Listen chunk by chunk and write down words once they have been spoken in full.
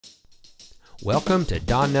Welcome to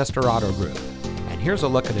Don Nestor Auto Group, and here's a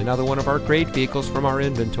look at another one of our great vehicles from our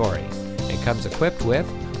inventory. It comes equipped with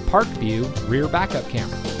Park View rear backup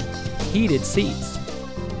camera, heated seats,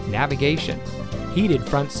 navigation, heated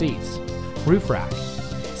front seats, roof rack,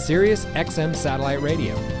 Sirius XM satellite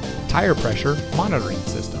radio, tire pressure monitoring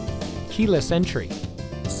system, keyless entry,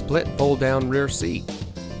 split fold-down rear seat,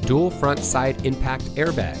 dual front side impact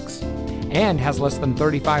airbags, and has less than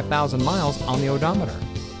 35,000 miles on the odometer.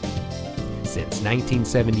 Since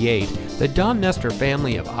 1978, the Don Nestor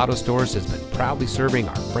family of auto stores has been proudly serving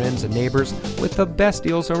our friends and neighbors with the best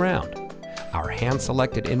deals around. Our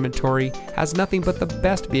hand-selected inventory has nothing but the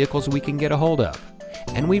best vehicles we can get a hold of,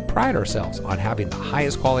 and we pride ourselves on having the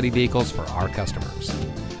highest quality vehicles for our customers.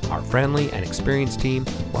 Our friendly and experienced team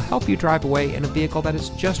will help you drive away in a vehicle that is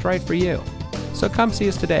just right for you. So come see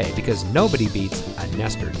us today, because nobody beats a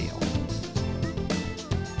Nestor deal.